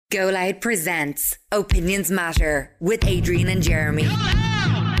Go Loud presents Opinions Matter with Adrian and Jeremy.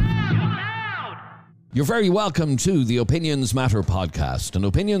 You're very welcome to the Opinions Matter podcast. And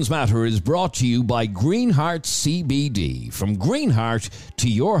Opinions Matter is brought to you by Greenheart CBD. From Greenheart to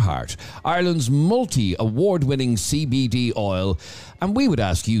your heart, Ireland's multi-award-winning CBD oil. And we would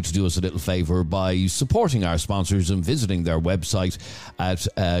ask you to do us a little favour by supporting our sponsors and visiting their website at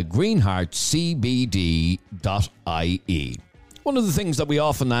greenheartcbd.ie. One of the things that we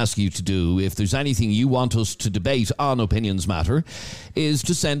often ask you to do, if there's anything you want us to debate on Opinions Matter, is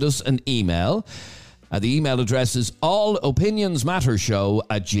to send us an email. The email address is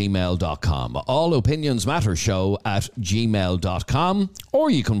allopinionsmattershow@gmail.com. allopinionsmattershow@gmail.com.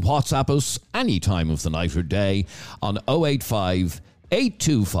 Or you can WhatsApp us any time of the night or day on 085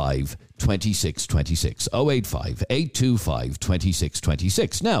 825 2626. 085 825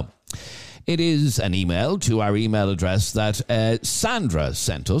 2626. Now, it is an email to our email address that Sandra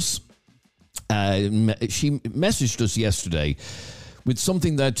sent us. She messaged us yesterday with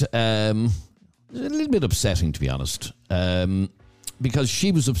something that a little bit upsetting, to be honest, because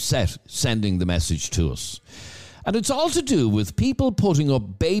she was upset sending the message to us. And it's all to do with people putting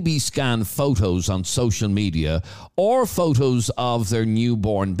up baby scan photos on social media or photos of their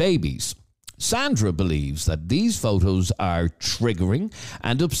newborn babies. Sandra believes that these photos are triggering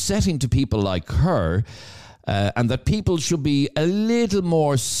and upsetting to people like her, and that people should be a little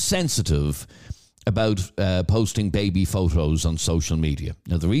more sensitive about posting baby photos on social media.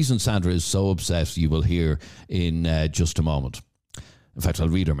 Now, the reason Sandra is so upset, you will hear in just a moment. In fact, I'll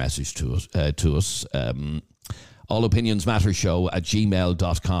read her message to us.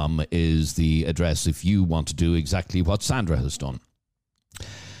 allopinionsmattershow@gmail.com is the address if you want to do exactly what Sandra has done.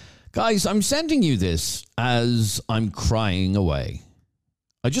 Guys, I'm sending you this as I'm crying away.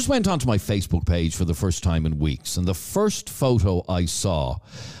 I just went onto my Facebook page for the first time in weeks, and the first photo I saw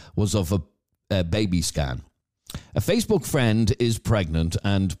was of a baby scan. A Facebook friend is pregnant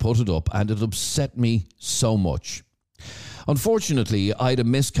and put it up, and it upset me so much. Unfortunately, I had a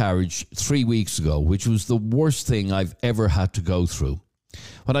miscarriage 3 weeks ago, which was the worst thing I've ever had to go through.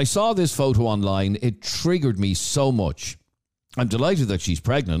 When I saw this photo online, it triggered me so much. I'm delighted that she's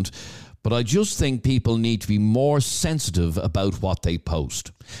pregnant, but I just think people need to be more sensitive about what they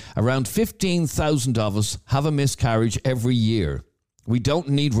post. Around 15,000 of us have a miscarriage every year. We don't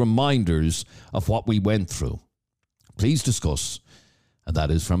need reminders of what we went through. Please discuss. And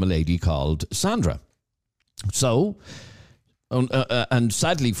that is from a lady called Sandra. So, and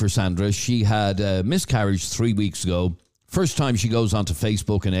sadly for Sandra, she had a miscarriage 3 weeks ago. First time she goes onto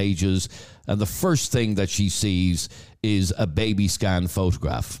Facebook in ages, and the first thing that she sees is a baby scan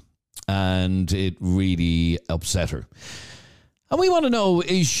photograph. And it really upset her. And we want to know,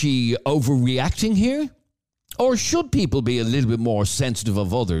 is she overreacting here? Or should people be a little bit more sensitive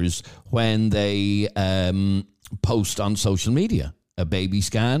of others when they post on social media? A baby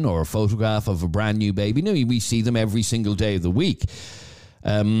scan or a photograph of a brand new baby. No, we see them every single day of the week.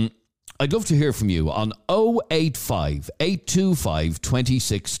 I'd love to hear from you on 085 825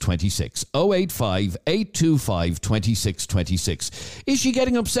 2626. 085 825 2626. Is she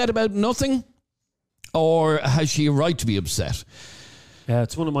getting upset about nothing? Or has she a right to be upset?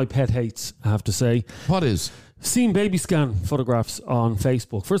 It's one of my pet hates, I have to say. What is? Seeing baby scan photographs on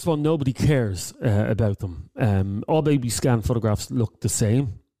Facebook. First of all, nobody cares about them. All baby scan photographs look the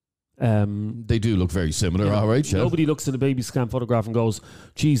same. They do look very similar, all right. Yeah. Nobody looks at a baby scan photograph and goes,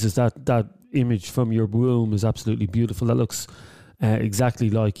 Jesus, that image from your womb is absolutely beautiful. That looks exactly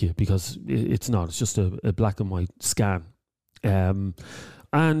like you, because it's not. It's just a black and white scan. And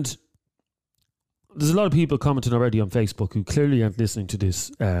there's a lot of people commenting already on Facebook who clearly aren't listening to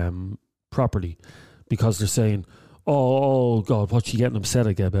this properly, because they're saying, oh God, what's she getting upset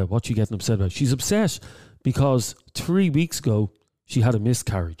about? What's she getting upset about? She's upset because 3 weeks ago she had a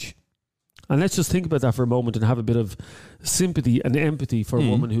miscarriage. And let's just think about that for a moment and have a bit of sympathy and empathy for a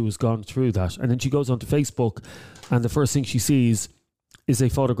woman who has gone through that. And then she goes onto Facebook, and the first thing she sees is a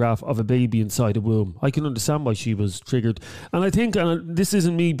photograph of a baby inside a womb. I can understand why she was triggered. And I think, and this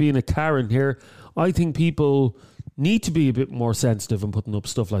isn't me being a Karen here, I think people need to be a bit more sensitive and putting up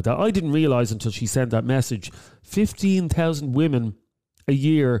stuff like that. I didn't realise until she sent that message, 15,000 women a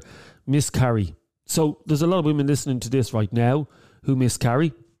year miscarry. So there's a lot of women listening to this right now who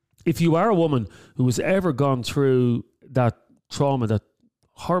miscarry. If you are a woman who has ever gone through that trauma, that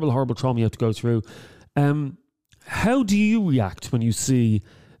horrible, horrible trauma you have to go through, how do you react when you see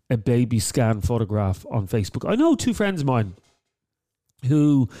a baby scan photograph on Facebook? I know two friends of mine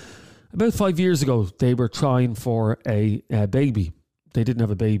who, about 5 years ago, they were trying for a baby. They didn't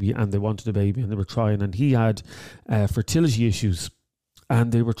have a baby and they wanted a baby, and they were trying, and he had fertility issues.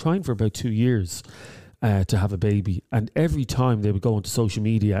 and they were trying for about 2 years to have a baby. And every time they would go onto social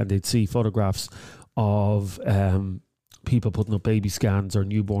media and they'd see photographs of people putting up baby scans or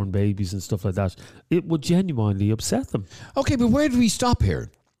newborn babies and stuff like that, it would genuinely upset them. Okay, but where do we stop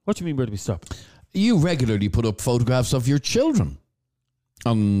here? What do you mean, where do we stop? You regularly put up photographs of your children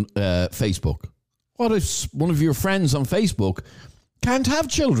on Facebook. What if one of your friends on Facebook can't have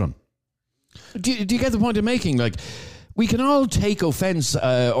children? Do you get the point I'm making? Like, we can all take offence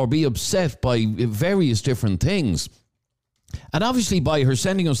or be upset by various different things. And obviously by her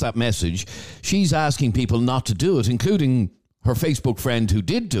sending us that message, she's asking people not to do it, including her Facebook friend who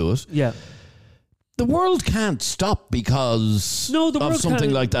did do it. Yeah. The world can't stop because of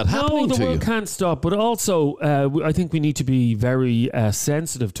something like that happening to you. No, the world can't stop, but also I think we need to be very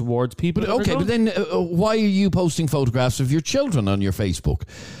sensitive towards people. But then why are you posting photographs of your children on your Facebook?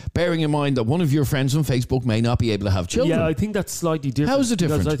 Bearing in mind that one of your friends on Facebook may not be able to have children. Yeah, I think that's slightly different. How is it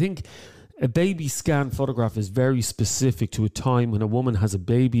different? Because I think a baby scan photograph is very specific to a time when a woman has a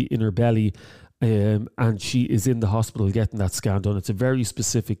baby in her belly and she is in the hospital getting that scan done. It's a very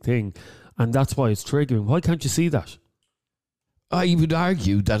specific thing. And that's why it's triggering. Why can't you see that? I would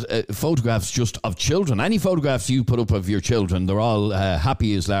argue that photographs just of children, any photographs you put up of your children, they're all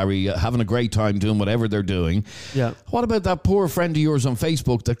happy as Larry, having a great time doing whatever they're doing. Yeah. What about that poor friend of yours on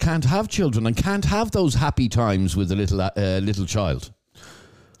Facebook that can't have children and can't have those happy times with a little child?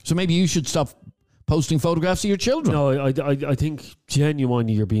 So maybe you should stop posting photographs of your children. No, I think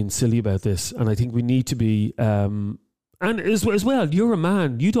genuinely you're being silly about this. And I think we need to be... and as well, you're a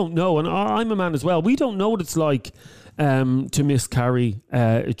man. You don't know, and I'm a man as well. We don't know what it's like to miscarry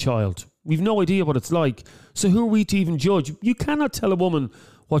a child. We've no idea what it's like. So who are we to even judge? You cannot tell a woman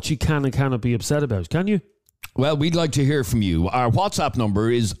what she can and cannot be upset about, can you? Well, we'd like to hear from you. Our WhatsApp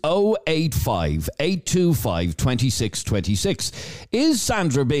number is 085 825 2626. Is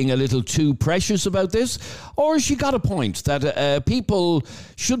Sandra being a little too precious about this? Or has she got a point that people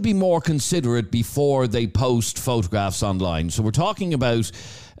should be more considerate before they post photographs online? So we're talking about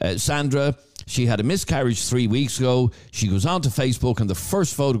Sandra. She had a miscarriage 3 weeks ago. She goes onto Facebook and the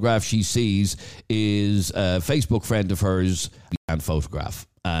first photograph she sees is a Facebook friend of hers and photograph.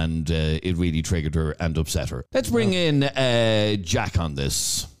 And it really triggered her and upset her. Let's bring in Jack on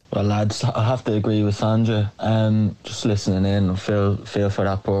this. Well, lads, I have to agree with Sandra. Just listening in, I feel for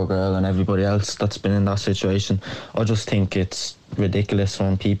that poor girl and everybody else that's been in that situation. I just think it's ridiculous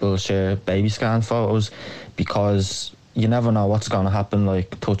when people share baby scan photos because you never know what's going to happen,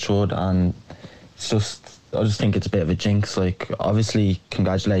 like touch wood, and I just think it's a bit of a jinx. Like, obviously,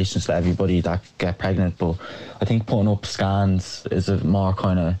 congratulations to everybody that get pregnant, but I think putting up scans is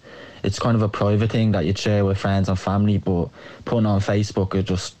it's kind of a private thing that you'd share with friends and family, but putting on Facebook, it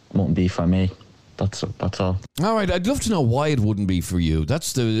just wouldn't be for me. That's all. All right, I'd love to know why it wouldn't be for you.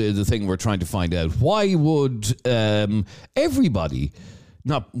 That's the thing we're trying to find out. Why would everybody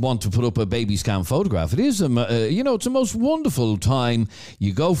not want to put up a baby scan photograph? It is, it's a most wonderful time.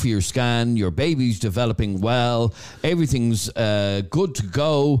 You go for your scan, your baby's developing well, everything's good to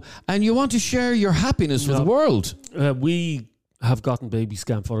go, and you want to share your happiness with the world. We have gotten baby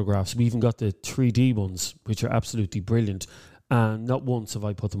scan photographs. We even got the 3D ones, which are absolutely brilliant. And not once have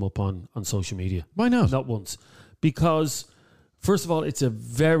I put them up on social media. Why not? Not once. Because, first of all, it's a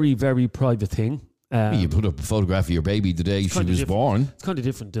very, very private thing. You put up a photograph of your baby the day she was born. It's kind of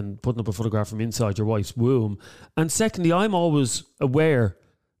different than putting up a photograph from inside your wife's womb. And secondly, I'm always aware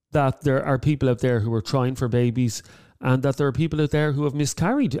that there are people out there who are trying for babies and that there are people out there who have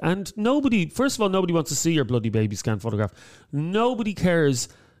miscarried. And first of all, nobody wants to see your bloody baby scan photograph. Nobody cares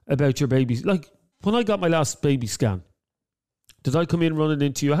about your baby. Like, when I got my last baby scan, did I come in running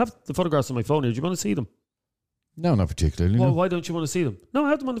into you? I have the photographs on my phone here. Do you want to see them? No, not particularly. Well, no. why don't you want to see them? No,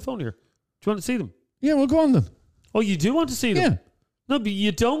 I have them on the phone here. Do you want to see them? Yeah, well, go on then. Oh, you do want to see them? Yeah. No, but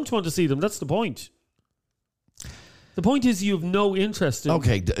you don't want to see them. That's the point. The point is you have no interest in...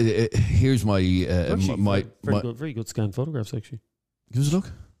 Okay, here's my... very good scan photographs, actually. Give us a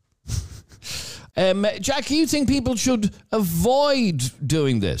look. Jack, you think people should avoid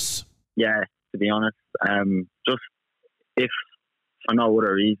doing this? Yeah, to be honest. Just if for no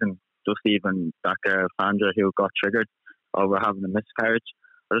other reason, just even that girl, Sandra, who got triggered over having a miscarriage,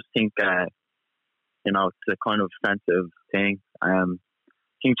 I just think, it's a kind of sensitive thing. I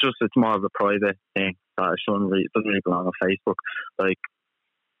think just it's more of a private thing that doesn't really belong on Facebook. Like,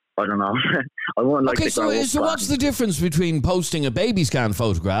 I don't know. I wouldn't like to so what's the difference between posting a baby scan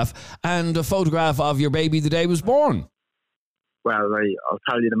photograph and a photograph of your baby the day it was born? Well, right, I'll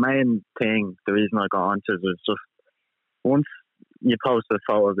tell you the main thing, the reason I got onto it was just once you post a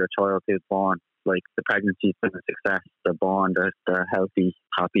photo of your child who's born, like the pregnancy's been a success. They're born, they're healthy,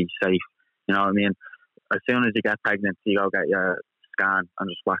 happy, safe. You know what I mean? As soon as you get pregnant, you go get your scan and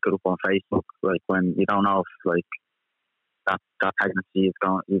just whack it up on Facebook. Like when you don't know if like that pregnancy is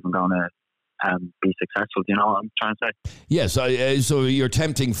going to be successful. Do you know what I'm trying to say? Yes. So you're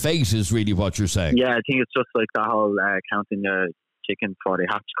tempting fate is really what you're saying. Yeah, I think it's just like the whole counting your chicken before they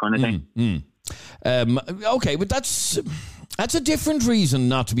hatch kind of thing. Okay, but that's a different reason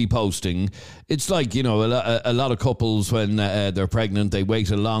not to be posting. It's like, you know, a lot of couples when they're pregnant, they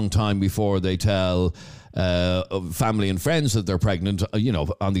wait a long time before they tell family and friends that they're pregnant, you know,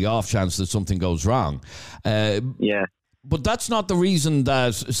 on the off chance that something goes wrong. Yeah. But that's not the reason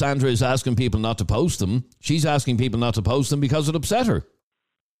that Sandra is asking people not to post them. She's asking people not to post them because it upset her.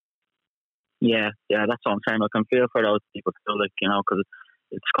 Yeah, that's what I'm saying. I can feel for those people still, like, you know, because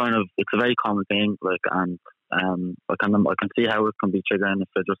it's a very common thing, like, and I can see how it can be triggering if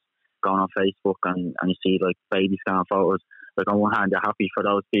they're just going on Facebook and you see like baby scan photos. Like on one hand, you're happy for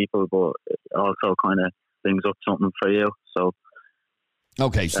those people, but it also kind of brings up something for you. So,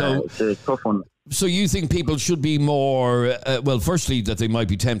 okay, so it's a tough one. So you think people should be more, well, firstly, that they might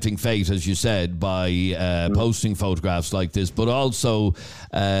be tempting fate, as you said, by posting photographs like this, but also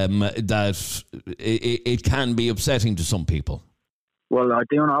that it can be upsetting to some people. Well, I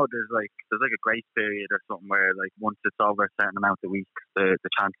do know there's like a grace period or something where like once it's over a certain amount of weeks, the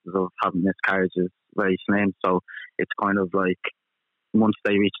chances of having miscarriage is very slim. So it's kind of like once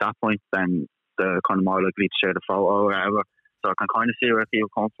they reach that point, then they're kind of more likely to share the photo or whatever. So I can kind of see where people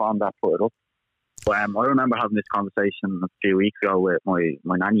come from that put it up. But I remember having this conversation a few weeks ago with my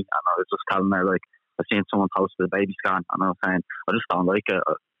nanny, and I was just telling her, like, I seen someone posted a baby scan, and I was saying, I just don't like it.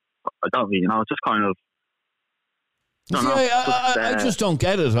 I don't really, you know, it's just kind of. I just don't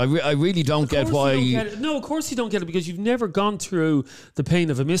get it. I really don't get why. No, of course you don't get it, because you've never gone through the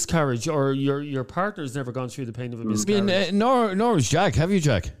pain of a miscarriage, or your partner's never gone through the pain of a miscarriage. Nor is Jack. Have you,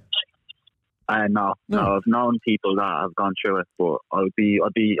 Jack? No. I've known people that have gone through it, but I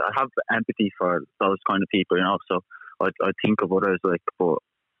have empathy for those kind of people, you know. So I think of others, like, but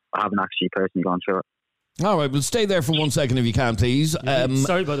I haven't actually personally gone through it. All right, well, stay there for 1 second if you can, please.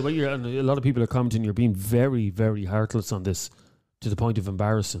 Sorry, by the way, a lot of people are commenting. You're being very, very heartless on this, to the point of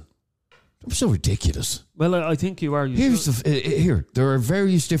embarrassing. I'm so ridiculous. Well, I think you are. Here, there are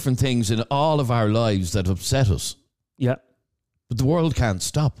various different things in all of our lives that upset us. Yeah. But the world can't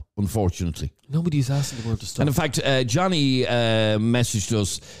stop, unfortunately. Nobody's asking the world to stop. And in fact, Johnny messaged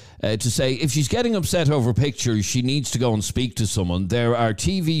us to say if she's getting upset over pictures, she needs to go and speak to someone. There are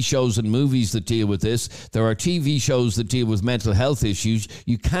TV shows and movies that deal with this. There are TV shows that deal with mental health issues.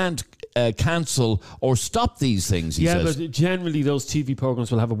 You can't cancel or stop these things, he says. But generally those TV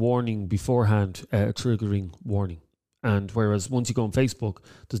programs will have a warning beforehand, a triggering warning. And whereas once you go on Facebook,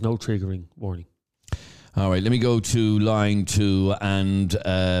 there's no triggering warning. All right, let me go to line 2.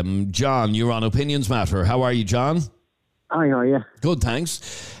 And John, you're on Opinions Matter. How are you, John? Hi, how are you? Good,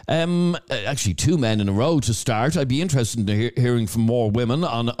 thanks. Actually, 2 men in a row to start. I'd be interested in hearing from more women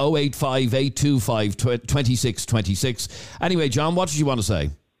on 085 825 2626. Anyway, John, what did you want to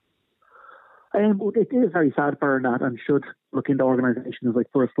say? It is very sad for her that, and should look into organisations like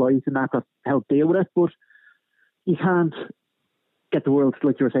First Light and that help deal with it. But you can't get the world,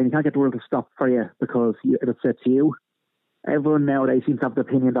 like you were saying, you can't get the world to stop for you because it upsets you. Everyone nowadays seems to have the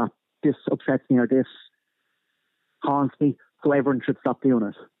opinion that this upsets me or this haunts me, so everyone should stop doing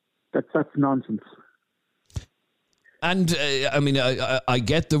it. That's nonsense. And I mean, I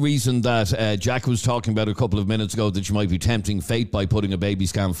get the reason that Jack was talking about a couple of minutes ago, that you might be tempting fate by putting a baby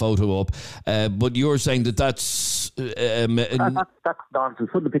scan photo up. But you're saying that's nonsense.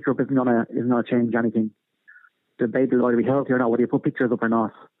 Putting the picture up isn't gonna change anything. The baby will either be healthy or not, whether you put pictures up or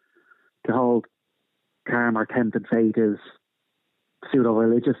not. The whole karma or tempted fate is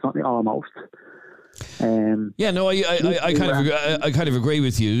pseudo-religious, almost. I kind of agree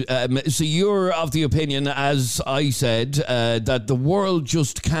with you. So you're of the opinion, as I said, that the world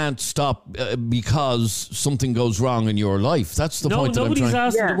just can't stop because something goes wrong in your life. That's the point. Nobody's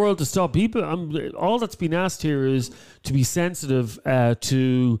asking the world to stop. People, all that's been asked here is to be sensitive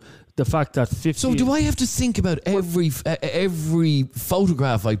to the fact that 50... So do I have to think about every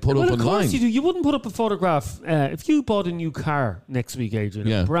photograph I put up online? Of course you do. You wouldn't put up a photograph if you bought a new car next week, Adrian,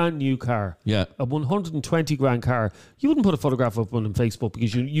 a brand new car, a 120 grand car. You wouldn't put a photograph up on Facebook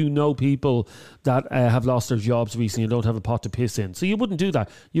because you know people that have lost their jobs recently and don't have a pot to piss in. So you wouldn't do that.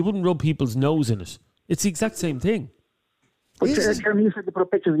 You wouldn't rub people's nose in it. It's the exact same thing. But Jeremy, you said to put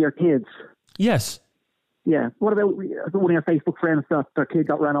up pictures of your kids. Yes. Yeah. What about one of your Facebook friends that their kid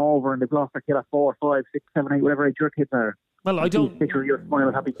got ran over and they've lost their kid at 4, 5, 6, 7, 8, whatever age your kids are? Well, I don't. Picture of your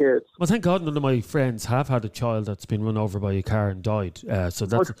smiling, happy kids. Well, thank God none of my friends have had a child that's been run over by a car and died. So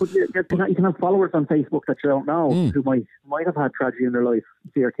that's. But you can have followers on Facebook that you don't know who might have had tragedy in their life.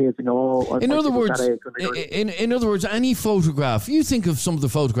 See your kids and go, oh, in other words, any photograph. You think of some of the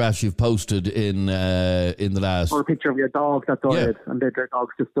photographs you've posted in the last. Or a picture of your dog that died, and their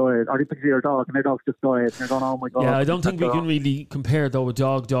dog's just died. Or a picture of your dog and their dog's just died. And you're going, oh my God. Yeah, I don't think we can really compare though a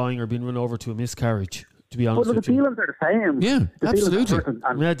dog dying or being run over to a miscarriage. To be honest, but the feelings are the same. Yeah, absolutely.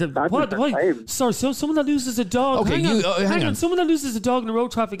 What? Sorry, so someone that loses a dog. Okay, hang on. Someone that loses a dog in a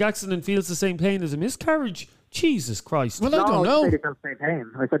road traffic accident feels the same pain as a miscarriage. Jesus Christ! Well, I don't know. I said they have the same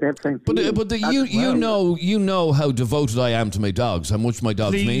pain. I said they have the same feeling. But you know how devoted I am to my dogs. How much my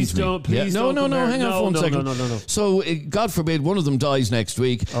dogs mean to me. Please don't. No. Hang on for 1 second. No. So, God forbid, one of them dies next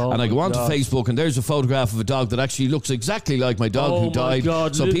week, and I go onto Facebook, and there's a photograph of a dog that actually looks exactly like my dog who died.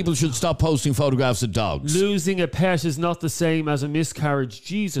 God. So people should stop posting photographs of dogs. Losing a pet is not the same as a miscarriage.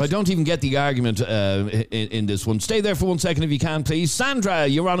 Jesus. I don't even get the argument in this one. Stay there for 1 second if you can, please. Sandra,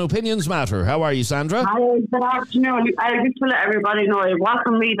 you're on Opinions Matter. How are you, Sandra? Hi, good afternoon. I just to let everybody know, it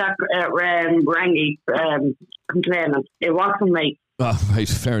wasn't me that rang complaining. It wasn't me. Oh, right,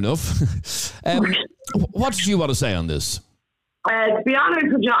 fair enough. What did you want to say on this? To be honest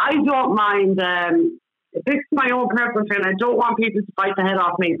with you, I don't mind. This is my own personal feeling. I don't want people to bite the head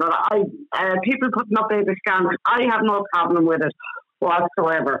off me, but people putting up baby scans, I have no problem with it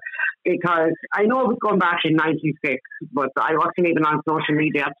whatsoever, because I know it was going back in '96, but I wasn't even on social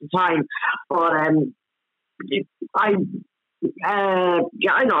media at the time. But I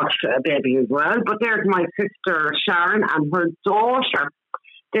lost a baby as well, but there's my sister Sharon and her daughter.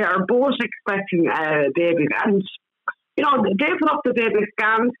 They are both expecting babies, and they put up the baby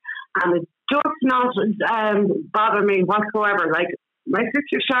scans, and it does not bother me whatsoever. Like my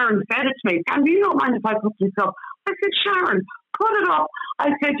sister Sharon said it to me, and you don't mind if I put this up? I said, Sharon, put it up. I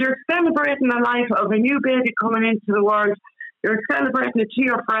said, you're celebrating the life of a new baby coming into the world. You're celebrating it to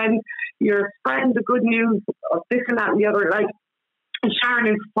your friends. You're spreading the good news of this and that and the other. Like, Sharon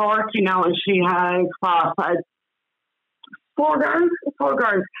is 40 now, and she has four girls,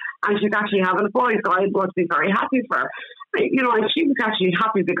 and she's actually having a boy, so I'm going to be very happy for her. And she was actually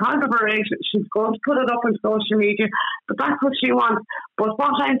happy because of her age. She's going to put it up on social media, but that's what she wants. But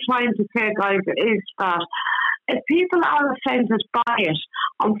what I'm trying to say, guys, is that if people are offended by it,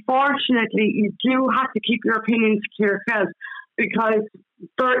 unfortunately, you do have to keep your opinions to yourself, because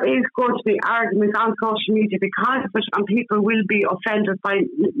there is going to be arguments on social media because of it, and people will be offended by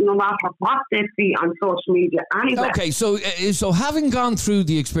no matter what they see on social media anyway. Okay, so having gone through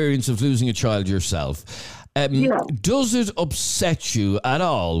the experience of losing a child yourself, does it upset you at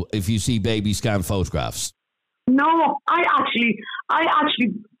all if you see baby scan photographs? No, I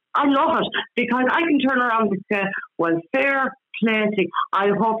love it, because I can turn around and say, well, fair play. I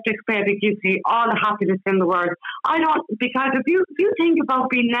hope this baby gives you all the happiness in the world. Because if you think about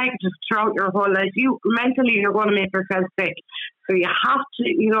being negative throughout your whole life, mentally you're going to make yourself sick. So you have to,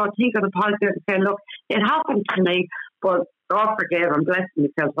 think of the positive and say, look, it happened to me, but God forgive, I'm blessing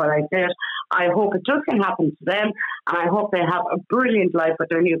myself when I say it. I hope it doesn't happen to them, and I hope they have a brilliant life with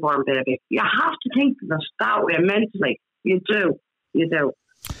their newborn baby. You have to think of it that way mentally. You do.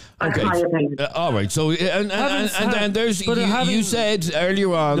 Okay. All right. So and there's you said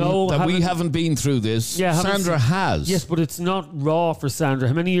earlier on that we haven't been through this. Yeah, Sandra has. Yes, but it's not raw for Sandra.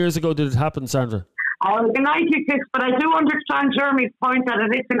 How many years ago did it happen, Sandra? In '96, but I do understand Jeremy's point that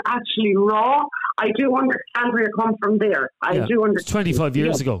it isn't actually raw. I do understand where you come from there. I do understand. It's 25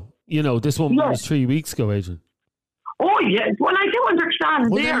 years ago. This one was 3 weeks ago, Adrian. Oh, yeah. Well, I do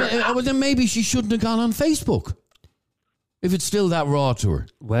understand there. Then maybe she shouldn't have gone on Facebook. If it's still that raw to her.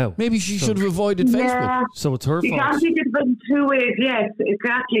 Wow. Maybe she should have avoided Facebook. So it's her fault. You can't think of it in two ways. Yes,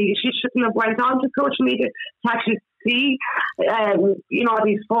 exactly. She shouldn't have went on to social media to actually see,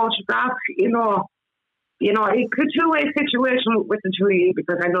 these photographs. It's a two-way situation with the two of you,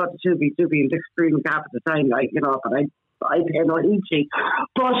 because I know the two of you do be in this screen gap at the time, but I pay no heed to.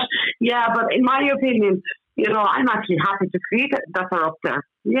 But in my opinion, I'm actually happy to see that they're up there.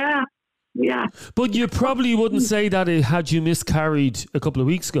 Yeah. Yeah. But you probably wouldn't say that it had you miscarried a couple of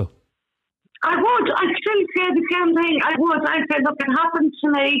weeks ago. I would. I'd still say the same thing. I would. I said, look, it happened to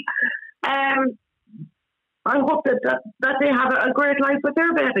me. I hope that they have a great life with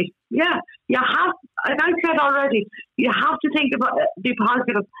their baby. Yeah. You have, like I said already, you have to think about be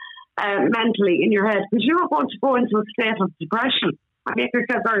positive mentally in your head, because you're going to go into a state of depression and make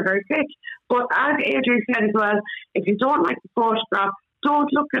yourself very, very sick. But as Adrian said as well, if you don't like the photograph,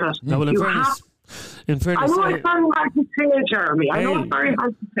 don't look at it. No, well, In I fairness, know it's very hard to say, Jeremy. I know it's very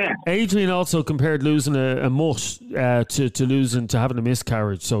hard to say. Adrian also compared losing a mutt to losing to having a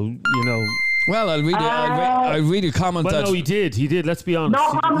miscarriage. So Well, I'll read a comment. Well, no, he did. Let's be honest.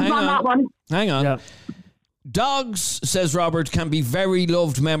 No comments on that one. Hang on. Yeah. Dogs, says Robert, can be very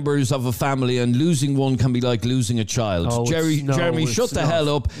loved members of a family, and losing one can be like losing a child. Oh, Jeremy, shut the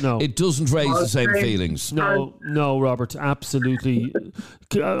hell up. No. It doesn't raise the same feelings. No, Robert, absolutely.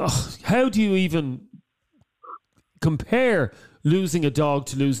 How do you even compare losing a dog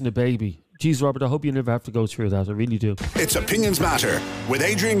to losing a baby? Jeez, Robert, I hope you never have to go through that. I really do. It's Opinions Matter with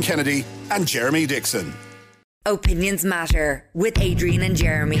Adrian Kennedy and Jeremy Dixon. Opinions Matter with Adrian and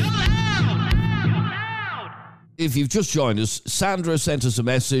Jeremy. If you've just joined us, Sandra sent us a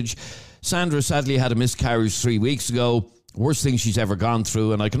message. Sandra sadly had a miscarriage 3 weeks ago. Worst thing she's ever gone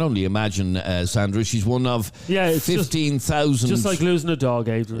through, and I can only imagine, Sandra, she's one of 15,000... Just like losing a dog,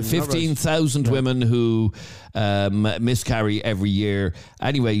 Adrian. 15,000 women who miscarry every year.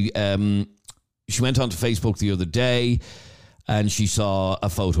 Anyway, she went onto Facebook the other day and she saw a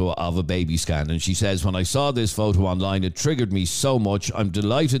photo of a baby scan. And she says, when I saw this photo online, it triggered me so much. I'm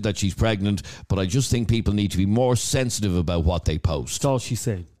delighted that she's pregnant, but I just think people need to be more sensitive about what they post. That's all she's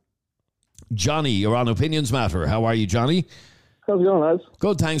saying. Johnny, you're on Opinions Matter. How are you, Johnny? How's it going, lads?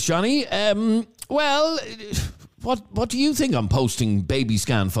 Good, thanks, Johnny. Well, what do you think on posting baby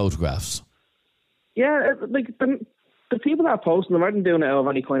scan photographs? Yeah, like the people that are posting them aren't doing it out of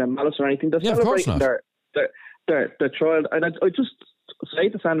any kind of malice or anything. They're celebrating their child. And I just say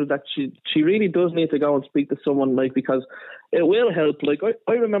to Sandra that she really does need to go and speak to someone, like, because it will help. Like,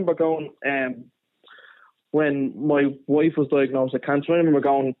 I remember going... when my wife was diagnosed with cancer, I remember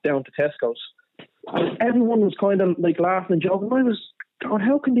going down to Tesco's and everyone was kind of like laughing and joking. I was going,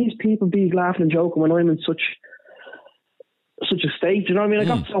 how can these people be laughing and joking when I'm in such a state? You know what I mean? I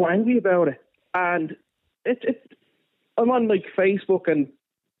got so angry about it. And I'm on like Facebook and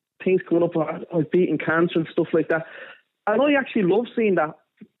things coming up, I've beaten cancer and stuff like that. And I actually love seeing that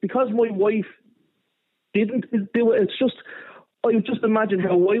because my wife didn't do it. It's just... I just imagine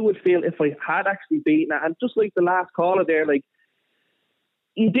how I would feel if I had actually beaten it. And just like the last caller there, like,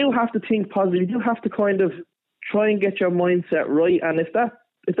 you do have to think positive. You do have to kind of try and get your mindset right. And if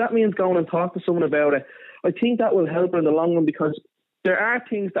that means going and talk to someone about it, I think that will help her in the long run, because there are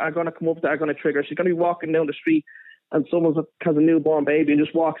things that are going to come up that are going to trigger. She's going to be walking down the street and someone has a newborn baby and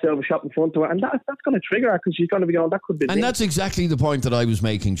just walks out of a shop in front of her, and that's going to trigger her, because she's going to be going, that could be me. And that's exactly the point that I was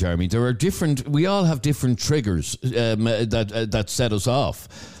making, Jeremy. We all have different triggers that set us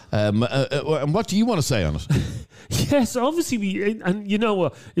off. And what do you want to say on it? Yes, obviously and you know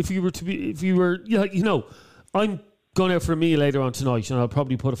what, I'm going out for a meal later on tonight, and I'll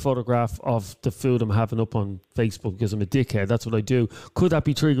probably put a photograph of the food I'm having up on Facebook because I'm a dickhead. That's what I do. Could that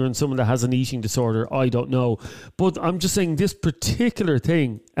be triggering someone that has an eating disorder? I don't know. But I'm just saying this particular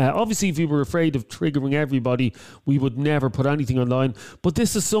thing, obviously if we were afraid of triggering everybody, we would never put anything online. But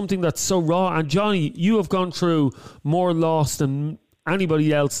this is something that's so raw. And Johnny, you have gone through more loss than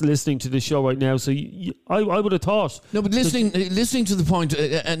anybody else listening to this show right now, so I would have thought. No, but listening to the point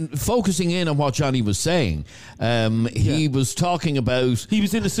and focusing in on what Johnny was saying, he was talking about... He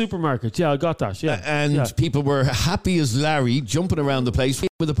was in the supermarket, I got that, and people were happy as Larry, jumping around the place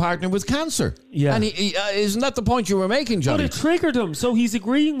with a partner with cancer. Yeah. And isn't that the point you were making, Johnny? But it triggered him, so he's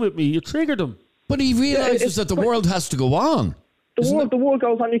agreeing with me. It triggered him. But he realises that the world has to go on. The world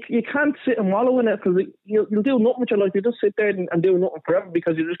goes on. You can't sit and wallow in it, because you'll do nothing with your life. You just sit there and do nothing forever,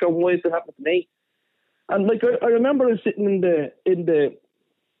 because you just go, why is it happening to me? And like I remember I was sitting in the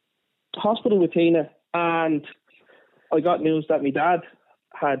hospital with Tina, and I got news that my dad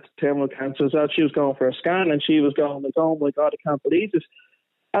had terminal cancer as well. She was going for a scan, and she was going like, oh my God, I can't believe this.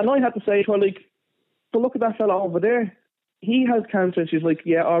 And I had to say to her, like, but look at that fella over there. He has cancer. And she's like,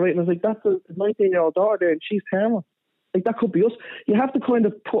 yeah, all right. And I was like, that's a 19-year-old daughter there, and she's terminal. Like, that could be us. You have to kind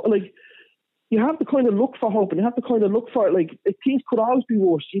of look for hope, and you have to kind of look for, like, things could always be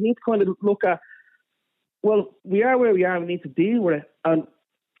worse. You need to kind of look at, well, we are where we are, we need to deal with it, and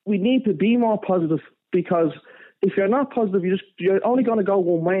we need to be more positive, because if you're not positive, you're only going to go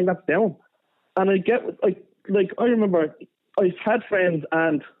one way, and that's down. And I get, like I remember I've had friends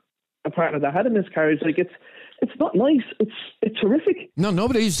and a partner that had a miscarriage. Like, it's not nice. It's horrific. No,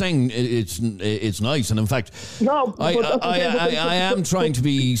 nobody's saying it's nice, and in fact, no. I am trying to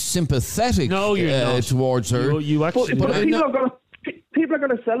be sympathetic. No, you're not. Towards her. You actually. But people are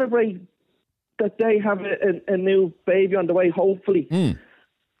going to celebrate that they have a new baby on the way, hopefully,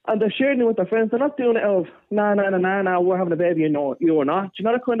 and they're sharing it with their friends. They're not doing it of nah, we're having a baby. You're not. Do you know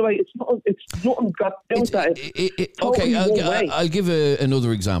that kind of way? It's nothing got down that. Okay, I'll give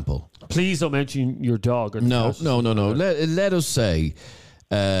another example. please don't mention your dog. Or no. Let us say,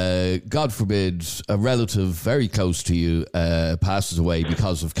 God forbid, a relative very close to you passes away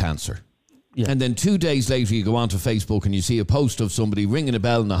because of cancer. Yeah. And then 2 days later, you go onto Facebook and you see a post of somebody ringing a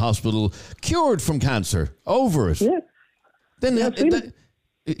bell in the hospital, cured from cancer, over it. Yeah. Then,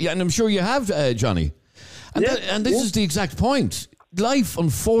 and I'm sure you have, Johnny. And this is the exact point. Life,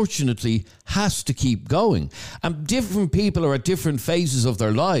 unfortunately, has to keep going. And different people are at different phases of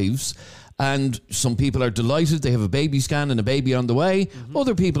their lives. And some people are delighted they have a baby scan and a baby on the way. Mm-hmm.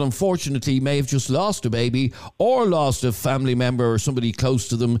 Other people, unfortunately, may have just lost a baby or lost a family member or somebody close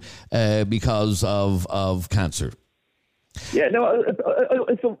to them because of cancer. Yeah, no,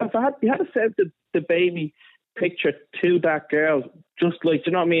 if you had sent the baby picture to that girl, just like, do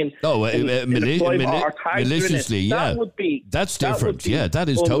you know what I mean? Oh, maliciously, yeah. That's different. That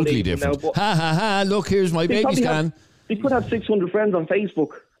is totally different. Look, here's my baby scan. He could have 600 friends on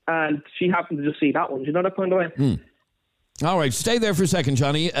Facebook. And she happened to just see that one. Do you know that kind of way? All right, stay there for a second,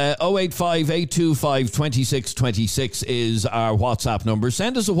 Johnny. 085 825 2626 is our WhatsApp number.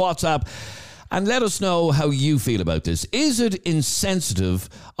 Send us a WhatsApp and let us know how you feel about this. Is it insensitive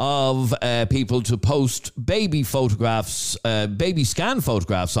of people to post baby photographs, baby scan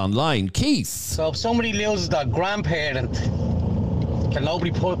photographs online? Keith? So if somebody loses their grandparent, can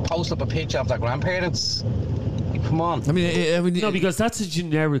nobody post up a picture of their grandparents? Come on. I mean, no, because that's a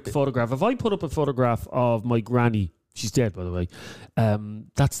generic photograph. If I put up a photograph of my granny, she's dead, by the way,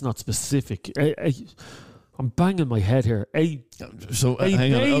 that's not specific. I'm banging my head here. A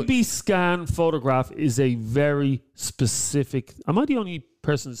baby scan photograph is a very specific... Am I the only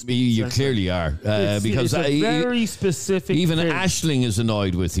person... You clearly are. Because it's a very specific even thing. Aisling is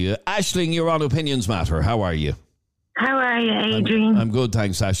annoyed with you. Aisling, you're on Opinions Matter. How are you? How are you, Adrian? I'm good,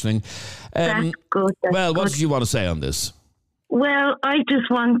 thanks, Aisling. That's good. What did you want to say on this? Well, I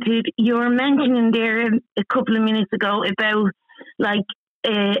just wanted, you were mentioning there a couple of minutes ago about like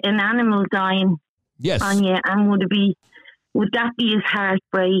an animal dying on you, and would that be as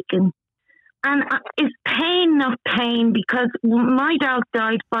heartbreaking? And it's pain, not pain, because my dog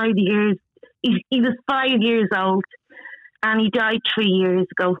died 5 years. He was 5 years old, and he died 3 years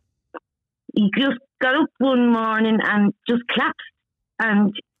ago. He just got up one morning and just collapsed,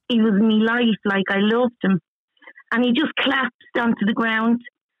 and he was my life, like I loved him. And he just collapsed onto the ground,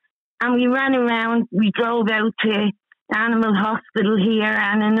 and we ran around. We drove out to the animal hospital here,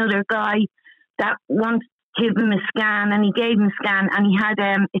 and another guy that wanted to give him a scan, and he gave him a scan, and he had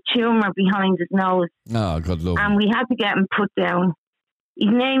a tumour behind his nose. Oh, God love him. And we had to get him put down.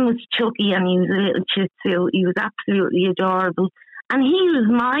 His name was Chucky, and he was a little Shih Tzu. He was absolutely adorable. And he was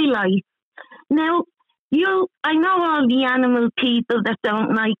my life. Now, I know all the animal people that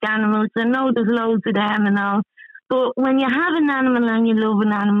don't like animals. I know there's loads of them and all. But when you have an animal and you love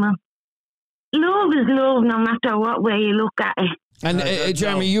an animal, love is love no matter what way you look at it. And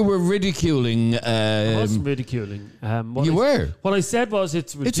Jeremy, you were ridiculing. I wasn't ridiculing. What I said was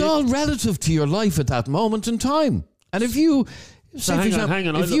it's all relative to your life at that moment in time. And if you... So hang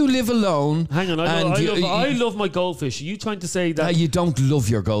on. If you live alone... Hang on, I love my goldfish. Are you trying to say that... you don't love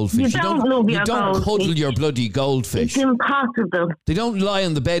your goldfish. You don't cuddle your bloody goldfish. It's impossible. They don't lie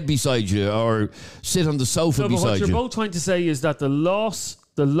on the bed beside you or sit on the sofa beside you. What you're both trying to say is that the loss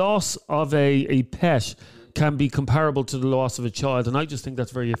of a pet can be comparable to the loss of a child, and I just think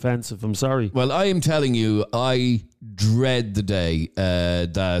that's very offensive. I'm sorry. Well, I am telling you, I dread the day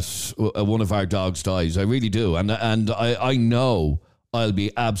that one of our dogs dies. I really do, and I know I'll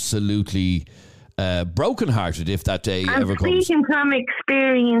be absolutely brokenhearted if that day ever comes. Speaking from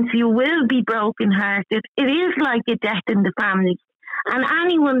experience, you will be brokenhearted. It is like a death in the family, and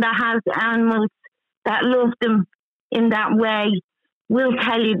anyone that has animals that love them in that way will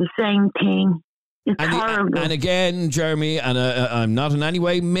tell you the same thing. It's horrible. And again, Jeremy, and I'm not in any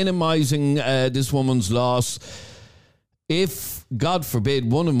way minimising this woman's loss. If, God forbid,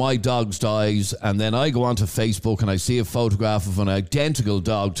 one of my dogs dies and then I go onto Facebook and I see a photograph of an identical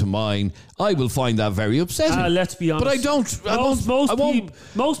dog to mine, I will find that very upsetting. Let's be honest. But I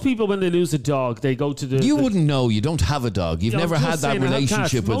don't. Most people, when they lose a dog, they go to the... You wouldn't know. You don't have a dog. You've never had that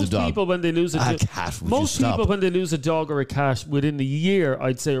relationship with a dog. Most people, when they lose a cat, when they lose a dog or a cat, within a year,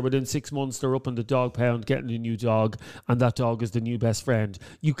 I'd say, or within 6 months, they're up in the dog pound getting a new dog, and that dog is the new best friend.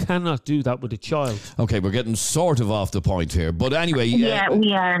 You cannot do that with a child. Okay, we're getting sort of off the point here. But anyway... Yeah,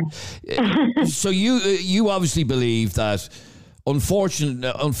 we are. So you obviously believe that...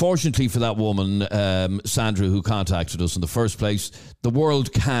 Unfortunately for that woman, Sandra, who contacted us in the first place, the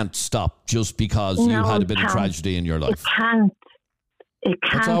world can't stop just because you had a bit of tragedy in your life. It can't.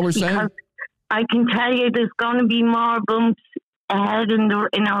 That's all we're saying. I can tell you there's going to be more bumps ahead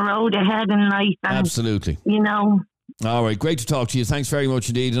in our road ahead in life. And, absolutely. You know. All right, great to talk to you. Thanks very much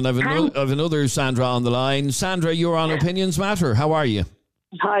indeed. And I've another Sandra on the line. Sandra, you're on Opinions Matter. How are you?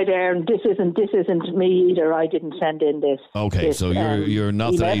 Hi there. This isn't me either. I didn't send in this. Okay, so you're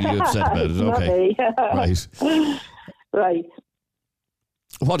not the lady upset about it. Okay, right. Right.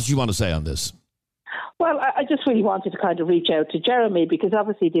 What did you want to say on this? Well, I just really wanted to kind of reach out to Jeremy because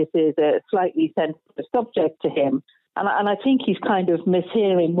obviously this is a slightly sensitive subject to him, and I think he's kind of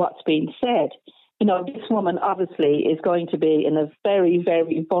mishearing what's being said. You know, this woman obviously is going to be in a very,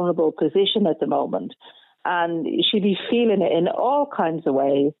 very vulnerable position at the moment, and she'll be feeling it in all kinds of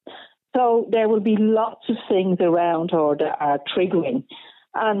ways. So there will be lots of things around her that are triggering.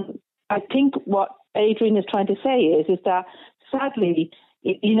 And I think what Adrian is trying to say is that sadly,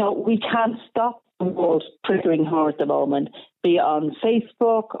 you know, we can't stop the world triggering her at the moment, be it on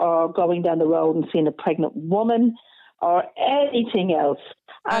Facebook or going down the road and seeing a pregnant woman or anything else.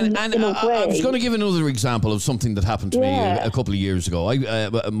 And I was going to give another example of something that happened to me a couple of years ago.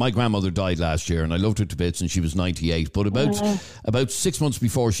 My grandmother died last year, and I loved her to bits, and she was 98. But about 6 months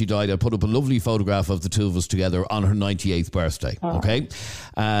before she died, I put up a lovely photograph of the two of us together on her 98th birthday. Okay,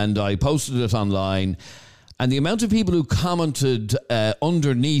 and I posted it online. And the amount of people who commented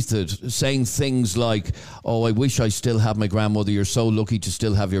underneath it saying things like, oh, I wish I still had my grandmother. You're so lucky to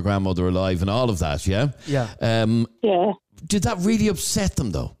still have your grandmother alive and all of that, yeah? Yeah. Did that really upset them,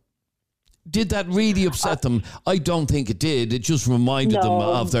 though? Did that really upset them? I don't think it did. It just reminded them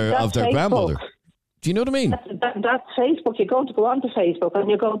of their grandmother. Do you know what I mean? That's Facebook. You're going to go onto Facebook and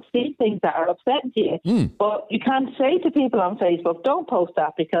you're going to see things that are upsetting to you. But you can't say to people on Facebook, don't post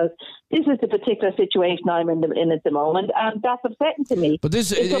that because this is the particular situation I'm in at the moment and that's upsetting to me. But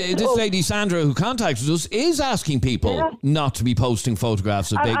this lady, Sandra, who contacted us, is asking people not to be posting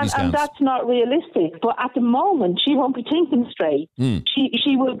photographs of baby scans. And that's not realistic. But at the moment, she won't be thinking straight.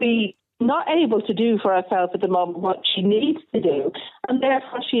 She will be not able to do for herself at the moment what she needs to do, and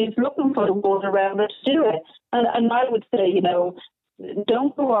therefore she is looking for the world around her to do it. And I would say, you know,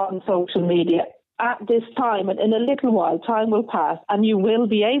 don't go on social media at this time, and in a little while, time will pass, and you will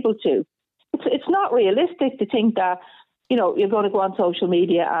be able to. It's not realistic to think that, you know, you're going to go on social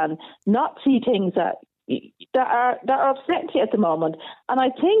media and not see things that are upsetting you at the moment. And I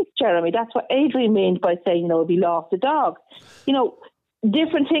think, Jeremy, that's what Adrian means by saying, you know, we lost a dog. You know,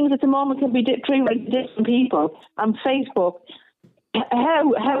 different things at the moment can be triggering different people. On Facebook,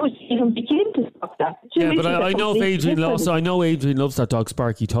 how would you even begin to stop that? Yeah, but I know if Adrian lost. I know Adrian loves that dog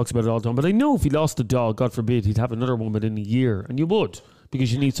Sparky. He talks about it all the time. But I know if he lost a dog, God forbid, he'd have another one within a year, and you would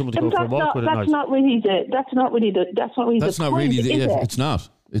because you need someone to go for a walk with at night. That's not really the point. It's not.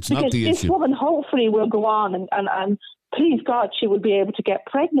 It's because not the issue. This woman hopefully will go on and please God, she will be able to get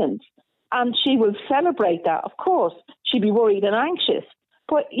pregnant. And she will celebrate that. Of course, she'd be worried and anxious.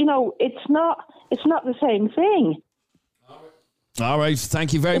 But, you know, it's not the same thing. All right.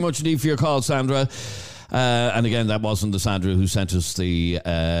 Thank you very much indeed for your call, Sandra. And again, that wasn't the Sandra who sent us the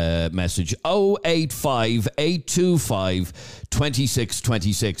message. 085 825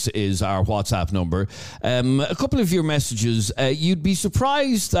 2626 is our WhatsApp number. A couple of your messages. You'd be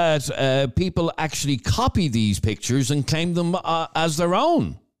surprised that people actually copy these pictures and claim them as their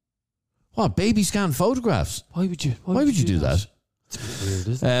own. What, baby scan photographs? Why would you do that? It's a bit weird,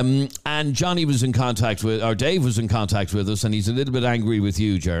 isn't it? And Johnny was in contact with, or Dave was in contact with us, and he's a little bit angry with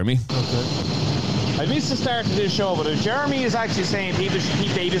you, Jeremy. Okay. I missed the start of this show, but if Jeremy is actually saying people should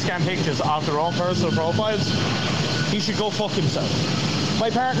keep baby scan pictures off their own personal profiles, he should go fuck himself. My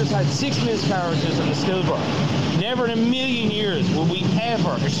partner's had 6 miscarriages and a stillbirth. Never in a million years will we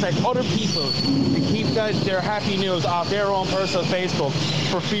ever expect other people to keep their happy news off their own personal Facebook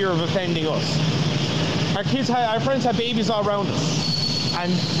for fear of offending us. Our friends had babies all around us,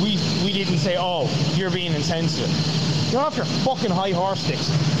 and we didn't say, oh, you're being insensitive. You're off your fucking high horse sticks.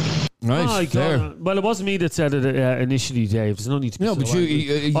 Right, there. Well, it wasn't me that said it initially, Dave. There's no need to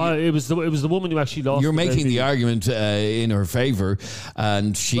be but it was the woman who actually lost. You're making the argument in her favour,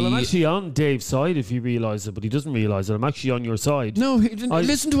 and she. Well, I'm actually on Dave's side if you realise it, but he doesn't realise it. I'm actually on your side. No,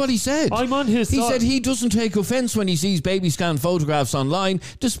 listen to what he said. I'm on his side. He said he doesn't take offence when he sees baby scan photographs online,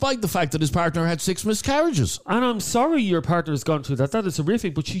 despite the fact that his partner had 6 miscarriages. And I'm sorry your partner has gone through that. That is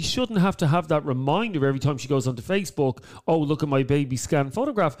horrific, but she shouldn't have to have that reminder every time she goes onto Facebook. Oh, look at my baby scan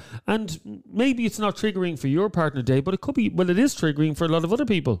photograph. And maybe it's not triggering for your partner, Dave, but it could be. Well, it is triggering for a lot of other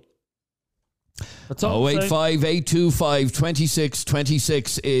people. That's all. 085 825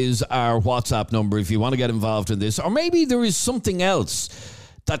 2626 is our WhatsApp number if you want to get involved in this. Or maybe there is something else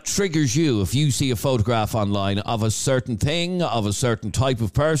that triggers you if you see a photograph online of a certain thing, of a certain type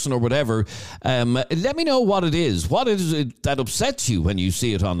of person or whatever. Let me know what it is. What is it that upsets you when you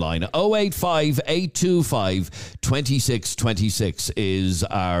see it online? 085 825 2626 is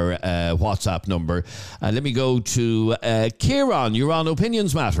our WhatsApp number. Let me go to Kieran. You're on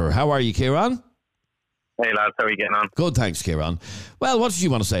Opinions Matter. How are you, Kieran? Hey lads, how are you getting on? Good, thanks, Kieran. Well, what did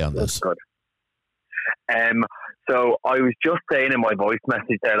you want to say on this? Good. So I was just saying in my voice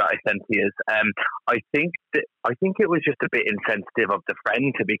message there that I sent to you, I think it was just a bit insensitive of the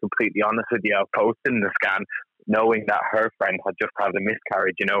friend, to be completely honest with you, of posting the scan, knowing that her friend had just had a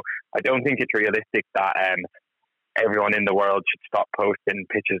miscarriage. You know, I don't think it's realistic that everyone in the world should stop posting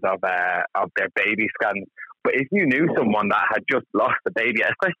pictures of their baby scans. But if you knew someone that had just lost a baby,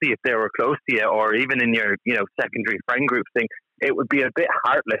 especially if they were close to you, or even in your secondary friend group thing, it would be a bit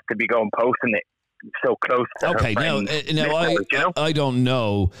heartless to be going posting it so close to her friend. I don't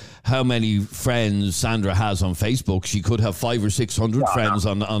know how many friends Sandra has on Facebook. She could have 500 or 600 friends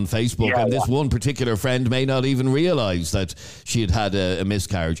on Facebook, and this one particular friend may not even realise that she had a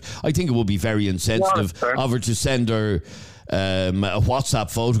miscarriage. I think it would be very insensitive of her to send her a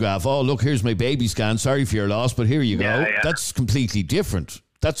WhatsApp photograph. Oh, look, here's my baby scan. Sorry for your loss, but here you go. Yeah. That's completely different.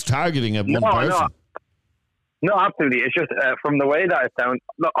 That's targeting one person. No, absolutely. It's just from the way that it sounds.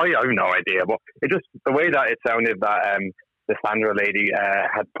 Look, I have no idea, but it just the way that it sounded that the Sandra lady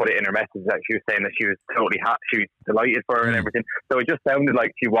had put it in her message that she was saying that she was totally happy, she was delighted for her and everything. So it just sounded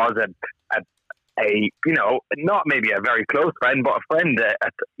like she was a not maybe a very close friend, but a friend.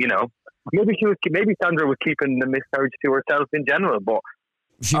 Maybe Sandra was keeping the miscarriage to herself in general, but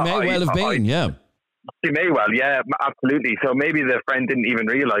she may well have been. Yeah, she may well. Yeah, absolutely. So maybe the friend didn't even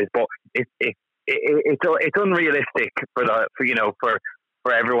realise, but it's unrealistic for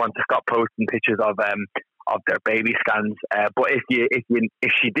everyone to stop posting pictures of their baby scans. But if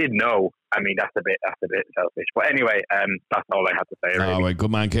she did know, I mean, that's a bit selfish. But anyway, that's all I have to say. Really. All right,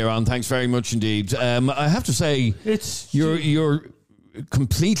 good man, Kieran. Thanks very much indeed. I have to say, you're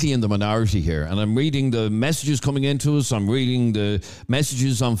completely in the minority here, and I'm reading the messages coming into us. I'm reading the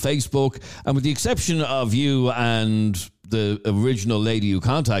messages on Facebook, and with the exception of you and the original lady who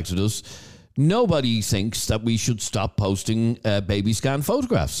contacted us, nobody thinks that we should stop posting baby scan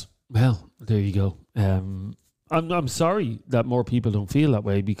photographs. Well, there you go. I'm sorry that more people don't feel that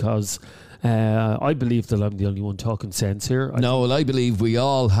way, because I believe that I'm the only one talking sense here. I believe we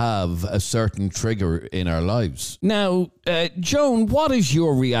all have a certain trigger in our lives. Now, Joan, what is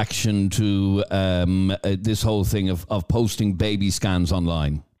your reaction to this whole thing of posting baby scans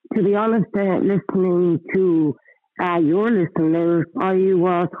online? To be honest, listening to your listeners, I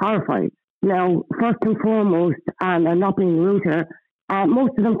was horrified. Now, first and foremost, and I'm not being rude here,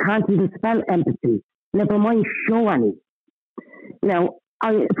 most of them can't even spell empathy, never mind show any. Now,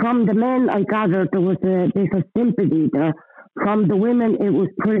 from the men, I gathered there was a bit of sympathy there. From the women, it was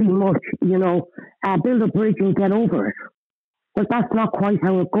pretty much, build a bridge and get over it. But that's not quite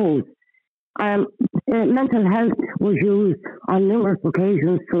how it goes. Mental health was used on numerous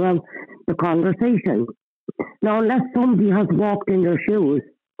occasions throughout the conversation. Now, unless somebody has walked in their shoes,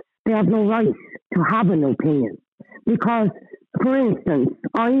 they have no right to have an opinion. Because, for instance,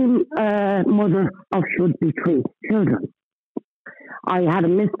 I'm a mother of should be 3 children. I had a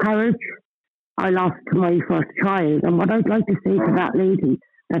miscarriage. I lost my first child. And what I'd like to say to that lady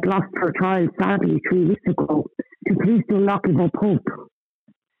that lost her child sadly 3 weeks ago, to please do not give up hope.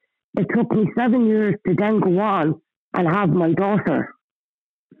 It took me 7 years to then go on and have my daughter,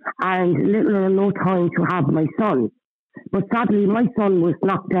 and little or no time to have my son. But sadly, my son was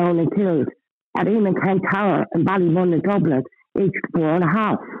knocked down and killed at Eamon Kent Tower in Ballymon in Dublin, aged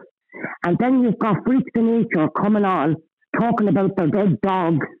 4.5. And then you've got freaks of nature coming on, talking about their dead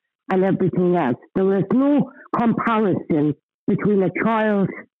dogs and everything else. There is no comparison between a child,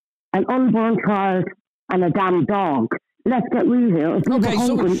 an unborn child, and a damn dog. Let's get real here. Okay,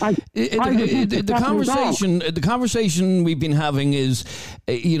 so the conversation we've been having is,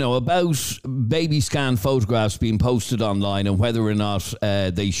 about baby scan photographs being posted online and whether or not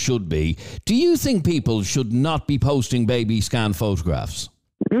they should be. Do you think people should not be posting baby scan photographs?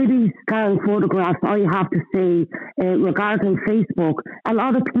 Baby scan photographs, I have to say, regarding Facebook, a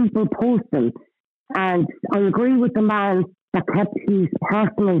lot of people post them. And I agree with the man that kept his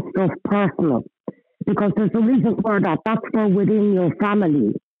personal stuff personal. Because there's a reason for that. That's for within your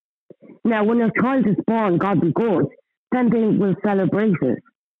family. Now, when your child is born, God be good, then they will celebrate it.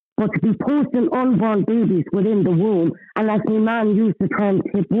 But to be posting unborn babies within the womb, and as my man used the term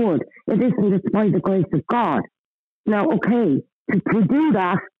tip wood, it isn't. It's by the grace of God. Now, okay, to do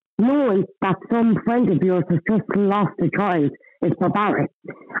that, knowing that some friend of yours has just lost a child, It's barbaric.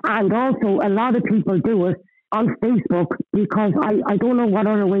 And also, a lot of people do it on Facebook because I don't know what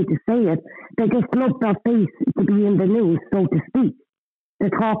other way to say it. They just love their face to be in the news, so to speak, the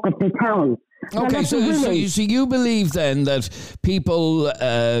talk of the town. Okay, so you believe then that people,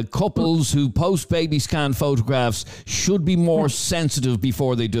 couples who post baby scan photographs should be more sensitive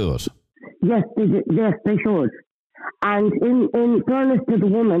before they do it? Yes, they should. And in fairness to the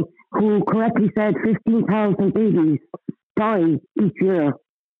woman who correctly said 15,000 babies die each year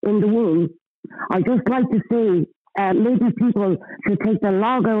in the womb, I just like to say maybe people should take the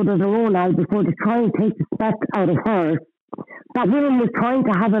log out of their own eye before they try and take the speck out of hers. That woman was trying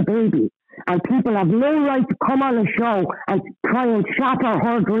to have a baby, and people have no right to come on a show and try and shatter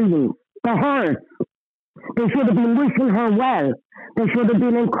her dreams. They're hers. They should have been wishing her well. They should have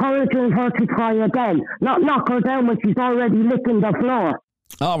been encouraging her to try again, not knock her down when she's already licking the floor.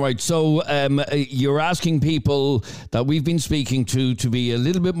 All right, so you're asking people that we've been speaking to be a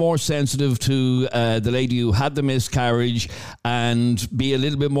little bit more sensitive to the lady who had the miscarriage and be a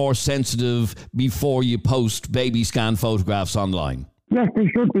little bit more sensitive before you post baby scan photographs online. Yes, they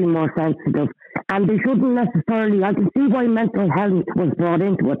should be more sensitive. And they shouldn't necessarily, I can see why mental health was brought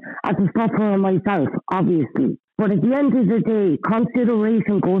into it, as a sufferer myself, obviously. But at the end of the day,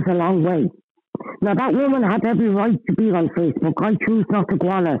 consideration goes a long way. Now, that woman had every right to be on Facebook. I choose not to go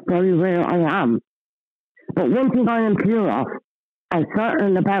on it. Very rare I am. But one thing I am clear of and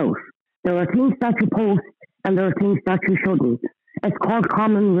certain about, there are things that you post and there are things that you shouldn't. It's called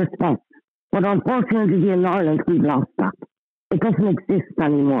common respect. But unfortunately in Ireland, we've lost that. It doesn't exist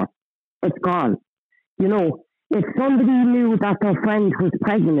anymore. It's gone. You know, if somebody knew that their friend was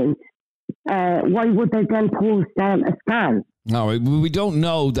pregnant, why would they then post a scan? All right, we don't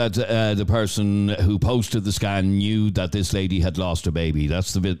know that the person who posted the scan knew that this lady had lost her baby.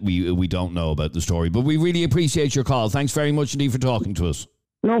 That's the bit we don't know about the story. But we really appreciate your call. Thanks very much indeed for talking to us.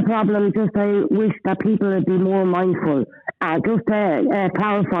 No problem. Just I wish that people would be more mindful. Just to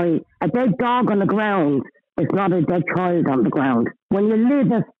clarify, a dead dog on the ground is not a dead child on the ground. When you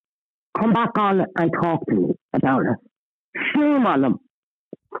live it, come back on and talk to me about it. Shame on them.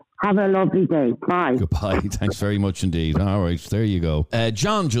 Have a lovely day. Bye. Goodbye. Thanks very much indeed. All right, there you go.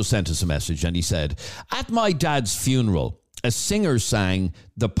 John just sent us a message and he said, at my dad's funeral, a singer sang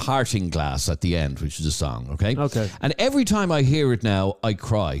The Parting Glass at the end, which is a song, okay? Okay. And every time I hear it now, I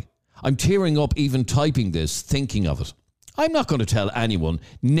cry. I'm tearing up even typing this, thinking of it. I'm not going to tell anyone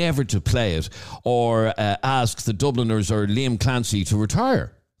never to play it or ask the Dubliners or Liam Clancy to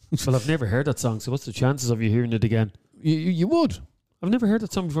retire. Well, I've never heard that song, so what's the chances of you hearing it again? You would. I've never heard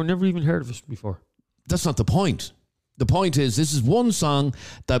that song before, never even heard of it before. That's not the point. The point is, this is one song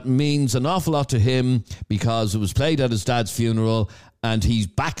that means an awful lot to him because it was played at his dad's funeral and he's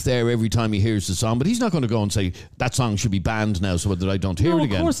back there every time he hears the song, but he's not going to go and say, that song should be banned now so that I don't hear it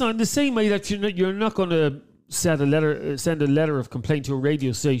again. Of course not. In the same way that you're not going to send a letter of complaint to a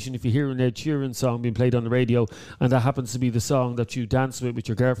radio station if you hear an Ed Sheeran song being played on the radio and that happens to be the song that you dance with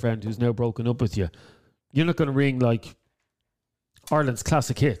your girlfriend who's now broken up with you. You're not going to ring like Ireland's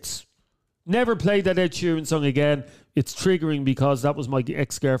classic hits. Never play that Ed Sheeran song again. It's triggering because that was my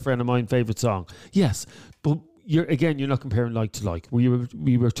ex-girlfriend of mine favourite song. Yes, but you're not comparing like to like.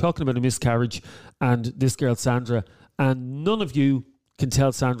 We were talking about a miscarriage and this girl Sandra, and none of you can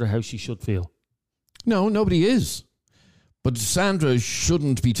tell Sandra how she should feel. No, nobody is. But Sandra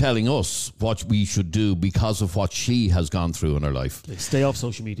shouldn't be telling us what we should do because of what she has gone through in her life. Stay off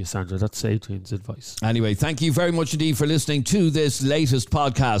social media, Sandra. That's Adrian's advice. Anyway, thank you very much indeed for listening to this latest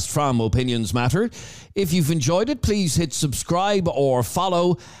podcast from Opinions Matter. If you've enjoyed it, please hit subscribe or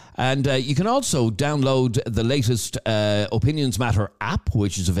follow. And you can also download the latest Opinions Matter app,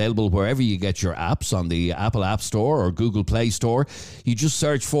 which is available wherever you get your apps, on the Apple App Store or Google Play Store. You just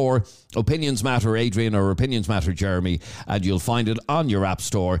search for Opinions Matter Adrian or Opinions Matter Jeremy, and you'll find it on your App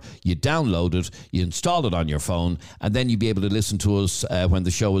Store. You download it, you install it on your phone, and then you'll be able to listen to us when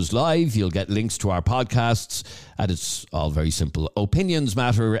the show is live. You'll get links to our podcasts, and it's all very simple. Opinions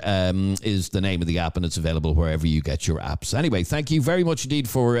Matter is the name of the app, and it's available wherever you get your apps. Anyway, thank you very much indeed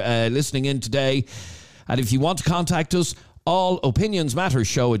for listening in today. And if you want to contact us,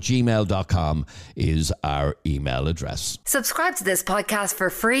 allopinionsmattershow@gmail.com is our email address. Subscribe to this podcast for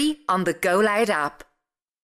free on the Go Loud app.